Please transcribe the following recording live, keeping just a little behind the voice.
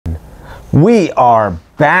We are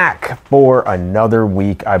back for another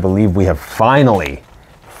week. I believe we have finally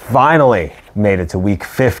made it to week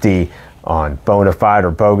 50 on Bona Fide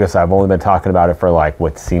or Bogus. I've only been talking about it for like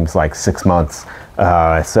what seems like 6 months.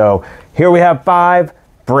 So here we have 5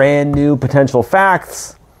 brand new potential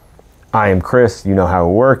facts. I am Chris. You know how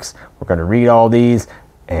it works. We're going to read all these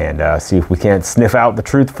and see if we can't sniff out the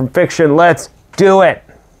truth from fiction. Let's do it.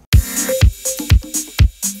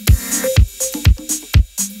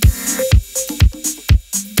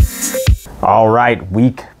 All right,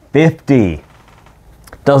 week 50.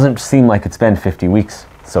 Doesn't seem like it's been 50 weeks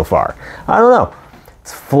so far. I don't know.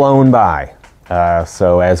 It's flown by.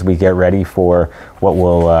 So as we get ready for what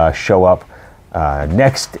will show up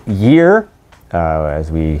next year,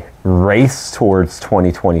 as we race towards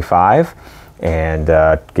 2025 and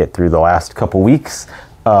get through the last couple weeks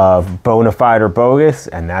of Bona Fide or Bogus,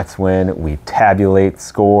 and that's when we tabulate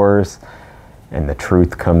scores and the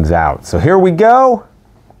truth comes out. So here we go.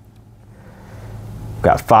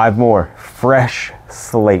 Got 5 more, fresh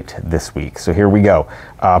slate this week. So here we go.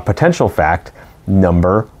 Potential fact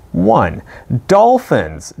number 1.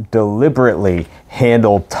 Dolphins deliberately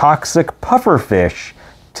handle toxic pufferfish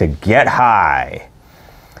to get high.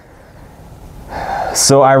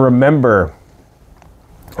 So I remember,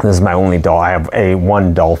 this is my only I have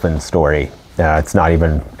one dolphin story. It's not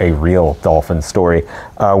even a real dolphin story.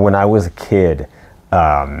 When I was a kid,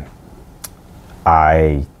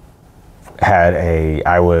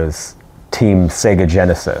 I was Team Sega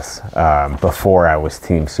Genesis before I was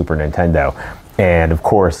Team Super Nintendo, and of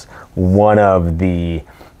course one of the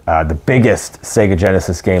biggest Sega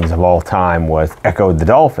Genesis games of all time was Echo the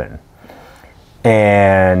Dolphin,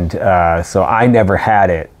 and so I never had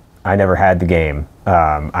it. I never had the game.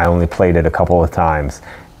 I only played it a couple of times,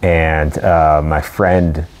 and my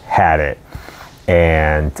friend had it,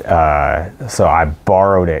 and so I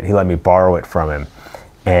borrowed it. He let me borrow it from him.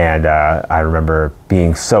 And I remember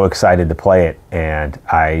being so excited to play it, and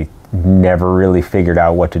I never really figured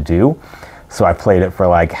out what to do. So I played it for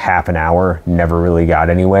like half an hour, never really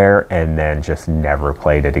got anywhere, and then just never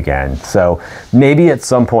played it again. So maybe at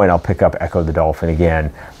some point I'll pick up Echo the Dolphin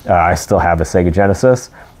again. I still have a Sega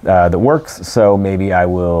Genesis that works, so maybe I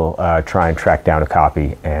will try and track down a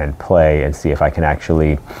copy and play and see if I can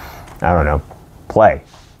actually, I don't know, play.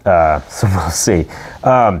 So we'll see.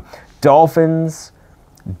 Dolphins.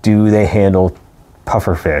 Do they handle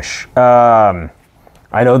pufferfish?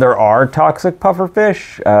 I know there are toxic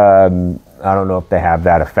pufferfish. I don't know if they have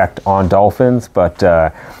that effect on dolphins, but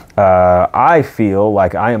I feel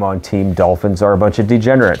like I am on team dolphins are a bunch of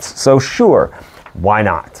degenerates. So sure, why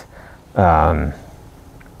not? I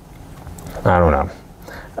don't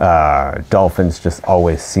know. Dolphins just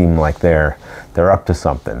always seem like they're up to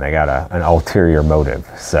something. They got an ulterior motive.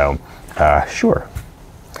 So sure.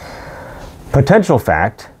 Potential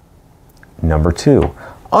fact number 2.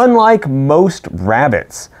 Unlike most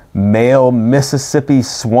rabbits, male Mississippi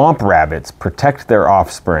swamp rabbits protect their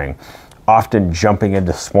offspring, often jumping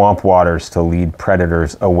into swamp waters to lead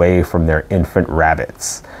predators away from their infant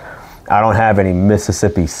rabbits. I don't have any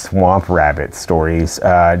Mississippi swamp rabbit stories. Is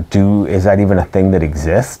that even a thing that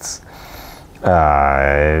exists?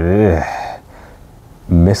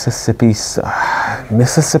 Mississippi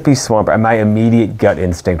swamp. My immediate gut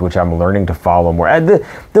instinct, which I'm learning to follow more.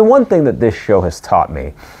 The one thing that this show has taught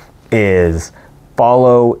me is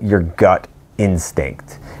follow your gut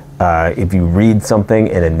instinct. If you read something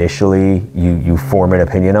and initially you form an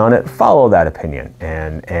opinion on it, follow that opinion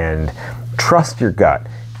and trust your gut,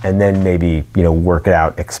 and then maybe work it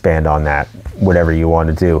out, expand on that, whatever you want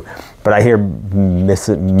to do. But I hear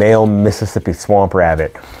male Mississippi swamp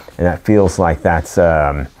rabbit, and that feels like that's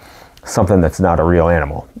something that's not a real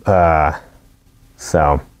animal.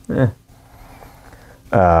 So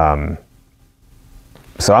I'm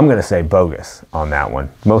going to say bogus on that one,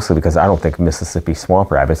 mostly because I don't think Mississippi swamp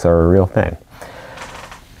rabbits are a real thing.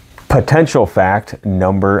 Potential fact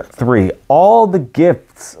number 3. All the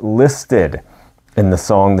gifts listed in the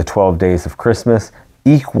song The 12 Days of Christmas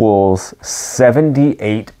equals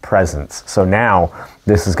 78 presents. So now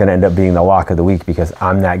this is going to end up being the lock of the week because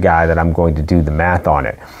I'm that guy that I'm going to do the math on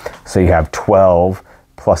it. So you have 12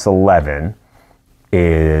 plus 11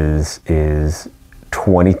 is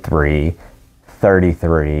 23,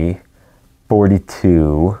 33,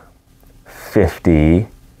 42, 50,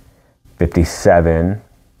 57.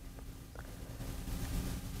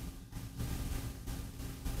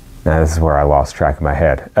 Now this is where I lost track of my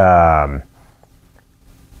head.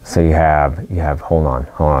 So you have, hold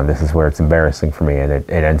on, this is where it's embarrassing for me, and it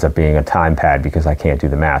ends up being a time pad because I can't do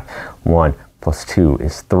the math. 1 plus 2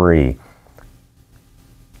 is 3.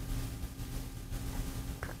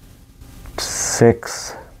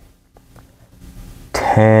 6,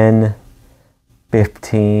 10,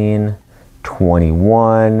 15,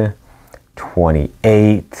 21,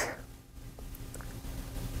 28,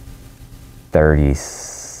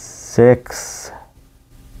 36,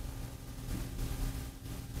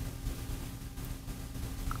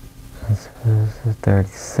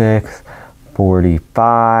 36,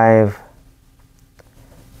 45,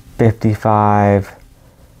 55,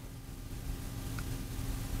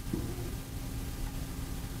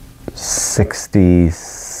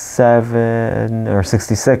 67 or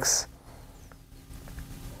 66,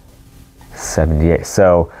 78.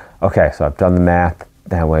 So, okay, so I've done the math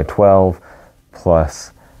that way. 12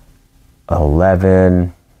 plus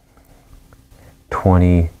 11,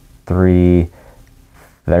 23,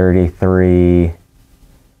 33,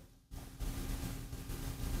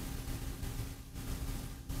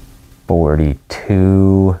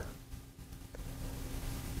 42,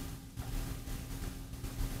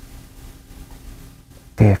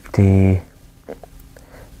 50,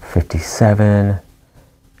 57,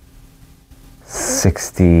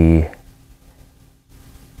 60,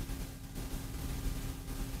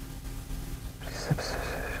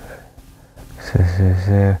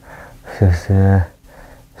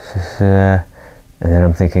 and then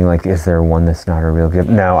I'm thinking, like, is there one that's not a real gift?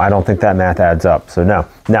 No, I don't think that math adds up. So no,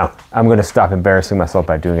 I'm going to stop embarrassing myself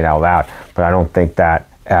by doing it out loud, but I don't think that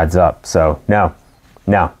adds up. So no.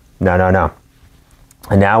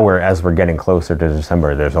 And now as we're getting closer to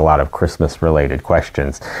December, there's a lot of Christmas related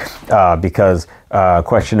questions, because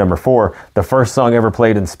question number 4, the first song ever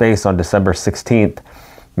played in space on December 16th,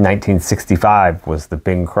 1965 was the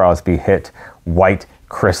Bing Crosby hit White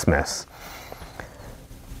Christmas.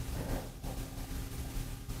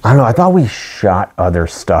 I don't know, I thought we shot other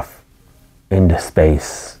stuff into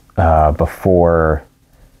space before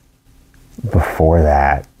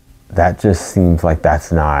that. That just seems like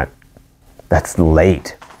that's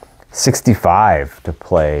late. 65 to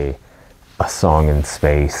play a song in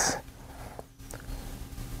space.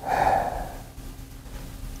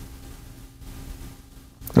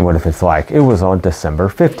 What if it's like, it was on December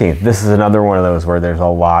 15th? This is another one of those where there's a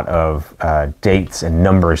lot of dates and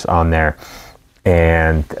numbers on there.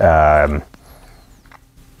 And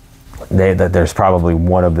there's probably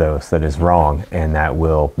one of those that is wrong, and that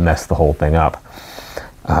will mess the whole thing up.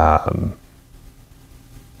 All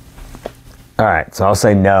right, so I'll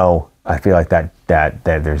say no. I feel like that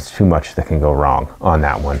there's too much that can go wrong on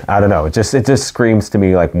that one. I don't know. It just screams to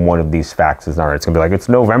me like one of these facts is not right. It's gonna be like it's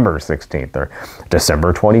November 16th or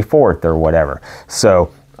December 24th or whatever.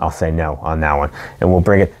 So I'll say no on that one, and we'll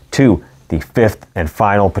bring it to the 5th and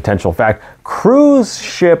final potential fact. Cruise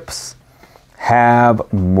ships have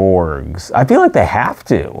morgues. I feel like they have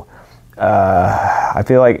to. I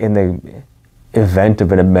feel like in the event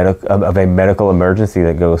of a medical emergency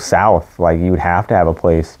that goes south, like you would have to have a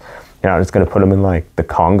place. You're not just going to put them in like the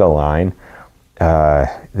conga line.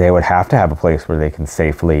 They would have to have a place where they can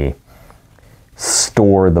safely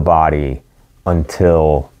store the body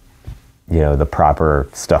until, you know, the proper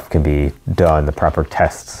stuff can be done, the proper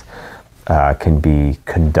tests can be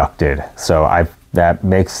conducted. So that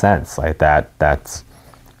makes sense. Like that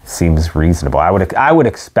seems reasonable. I would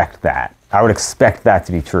expect that. I would expect that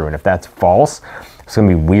to be true. And if that's false, it's gonna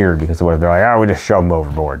be weird, because what if they're like, oh, we just shove them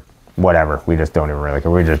overboard, whatever. We just don't even really care.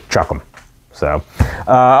 We just chuck them. So,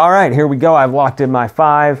 all right, here we go. I've locked in my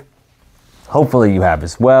 5. Hopefully you have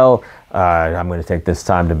as well. I'm going to take this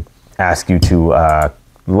time to ask you to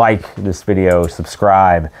like this video,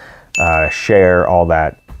 subscribe, share, all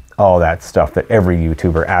that stuff that every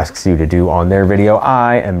YouTuber asks you to do on their video.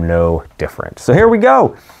 I am no different. So here we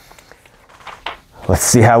go. Let's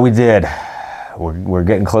see how we did. We're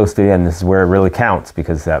getting close to the end. This is where it really counts,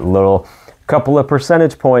 because that little couple of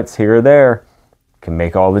percentage points here or there can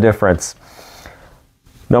make all the difference.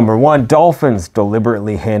 Number 1, dolphins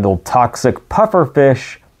deliberately handled toxic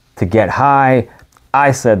pufferfish to get high.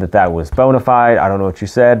 I said that was bona fide. I don't know what you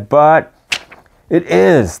said, but it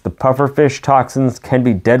is. The pufferfish toxins can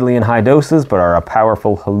be deadly in high doses, but are a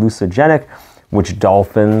powerful hallucinogenic, which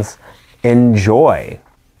dolphins enjoy.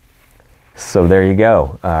 So there you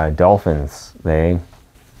go. Dolphins, they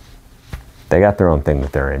got their own thing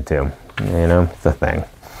that they're into. You know, it's a thing.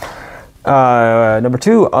 Number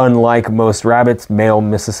 2, unlike most rabbits, male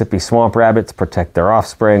Mississippi swamp rabbits protect their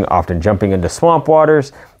offspring, often jumping into swamp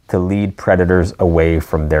waters to lead predators away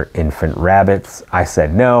from their infant rabbits. I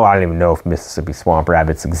said no. I don't even know if Mississippi swamp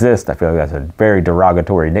rabbits exist. I feel like that's a very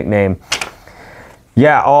derogatory nickname.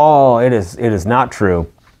 Yeah, it is not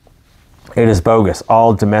true. It is bogus.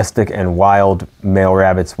 All domestic and wild male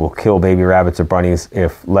rabbits will kill baby rabbits or bunnies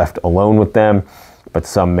if left alone with them. but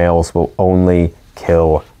some males will only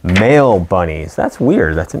kill male bunnies. That's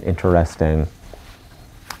weird. That's an interesting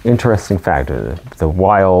fact. The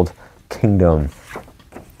wild kingdom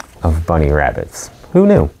of bunny rabbits. Who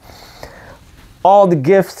knew? All the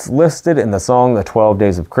gifts listed in the song The 12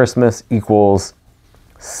 Days of Christmas equals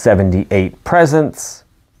 78 presents.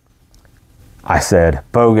 I said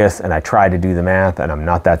bogus, and I tried to do the math, and I'm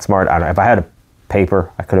not that smart. If I had a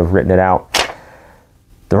paper, I could have written it out.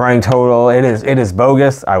 The running total, it is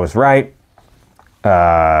bogus. I was right.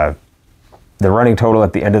 The running total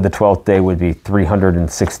at the end of the 12th day would be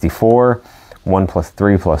 364. 1 plus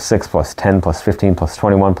 3 plus 6 plus 10 plus 15 plus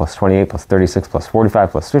 21 plus 28 plus 36 plus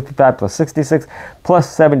 45 plus 55 plus 66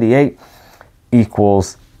 plus 78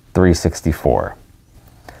 equals 364.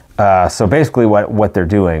 So basically what they're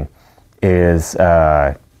doing is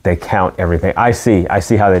they count everything. I see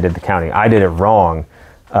how they did the counting. I did it wrong,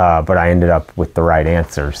 but I ended up with the right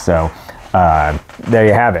answer. So there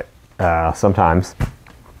you have it. Sometimes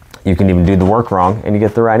you can even do the work wrong and you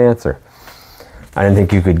get the right answer. I didn't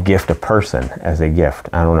think you could gift a person as a gift.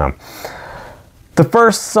 I don't know. The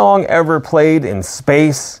first song ever played in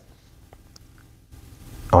space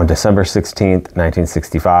on December 16th,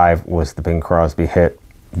 1965 was the Bing Crosby hit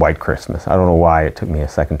White Christmas. I don't know why it took me a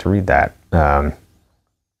second to read that.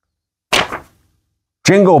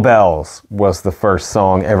 Jingle Bells was the first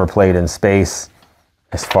song ever played in space.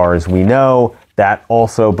 As far as we know, that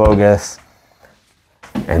also bogus.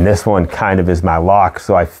 And this one kind of is my lock,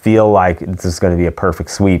 so I feel like this is going to be a perfect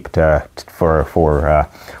sweep we're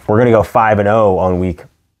going to go 5-0 on week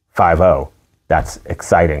 50. That's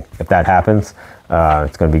exciting. If that happens,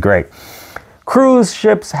 it's going to be great. Cruise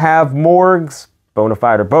ships have morgues, bona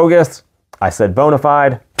fide or bogus? I said bona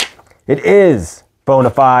fide. It is bona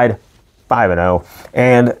fide, 5-0.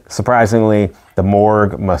 And surprisingly, the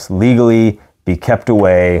morgue must legally be kept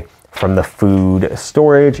away from the food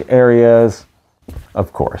storage areas.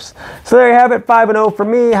 Of course. So there you have it, 5-0 for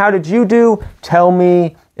me. How did you do? Tell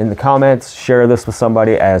me in the comments. Share this with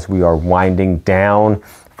somebody as we are winding down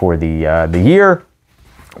for the year.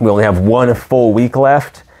 We only have one full week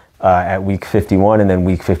left at week 51, and then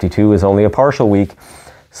week 52 is only a partial week.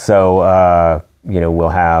 So, we'll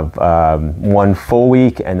have one full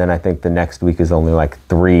week, and then I think the next week is only like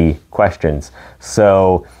 3 questions.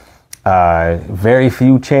 So very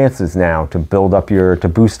few chances now to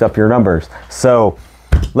boost up your numbers. So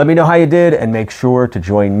let me know how you did, and make sure to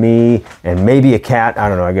join me and maybe a cat. I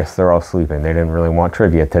don't know, I guess they're all sleeping. They didn't really want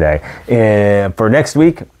trivia today. For next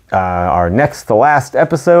week, our next to last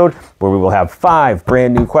episode, where we will have 5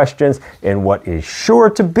 brand new questions in what is sure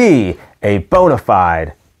to be a bona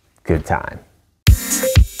fide good time.